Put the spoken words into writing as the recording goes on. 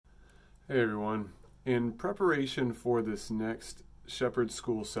Hey everyone. In preparation for this next Shepherd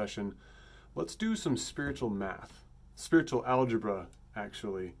School session, let's do some spiritual math. Spiritual algebra,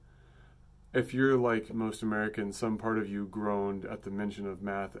 actually. If you're like most Americans, some part of you groaned at the mention of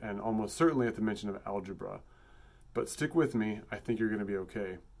math and almost certainly at the mention of algebra. But stick with me, I think you're going to be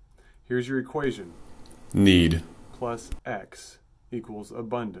okay. Here's your equation. Need. Plus x equals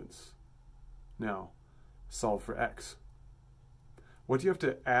abundance. Now, solve for x. What do you have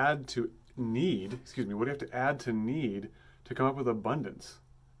to add to need, what do you have to add to need to come up with abundance?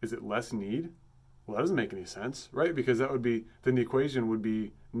 Is it less need? Well, that doesn't make any sense, right? Because that would be, then the equation would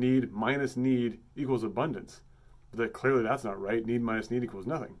be need minus need equals abundance. But clearly that's not right. Need minus need equals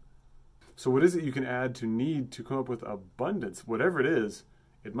nothing. So what is it you can add to need to come up with abundance? Whatever it is,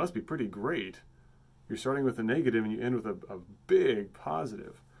 it must be pretty great. You're starting with a negative and you end with a big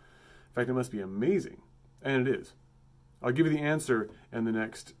positive. In fact, it must be amazing. And it is. I'll give you the answer in the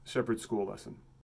next Shepherd School lesson.